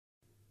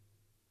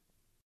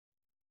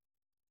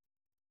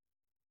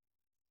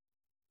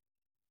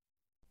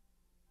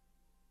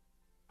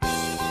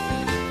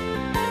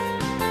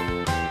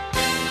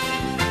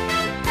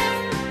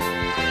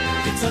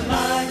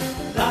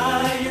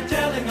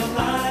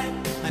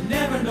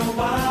never know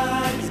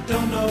why, you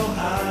don't know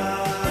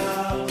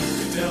how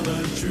to tell the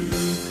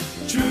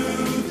truth,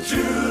 truth,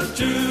 truth,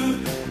 truth.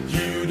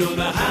 You don't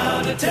know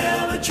how to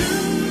tell the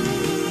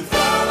truth.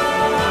 Oh,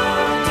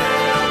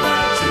 tell the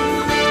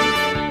truth.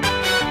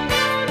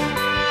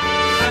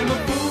 I'm a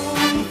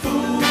fool,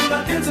 fool,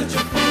 I've been such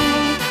a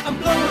fool. I'm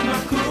blowing my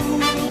cool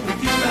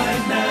with you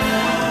right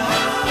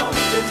now.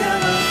 To tell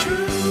the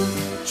truth,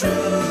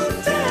 truth,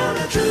 tell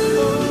the truth.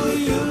 Oh,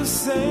 you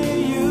say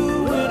you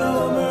went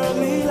home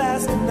early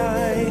last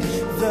night.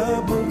 The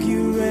book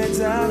you read's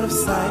out of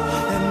sight,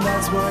 and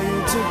that's why you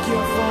took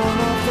your phone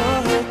off the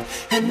hook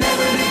and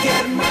never did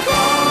get my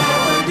call.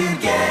 Never did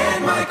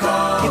get my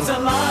call. It's a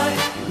lie,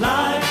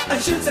 lie. I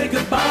should say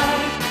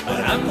goodbye,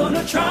 but I'm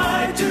gonna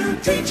try to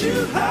teach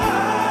you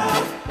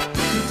how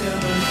to tell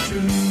the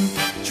truth,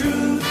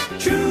 truth,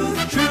 truth,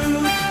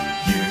 truth.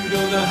 You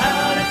don't know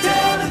how to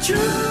tell the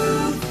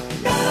truth.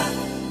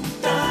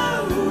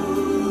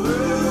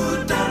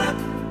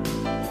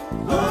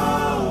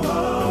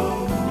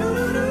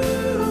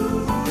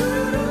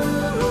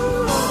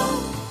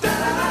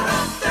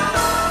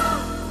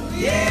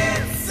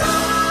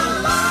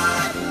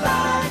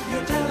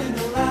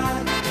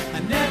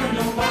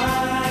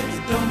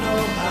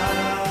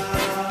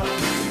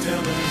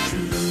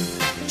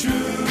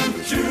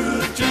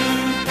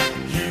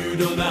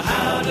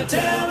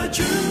 Tell the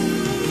truth.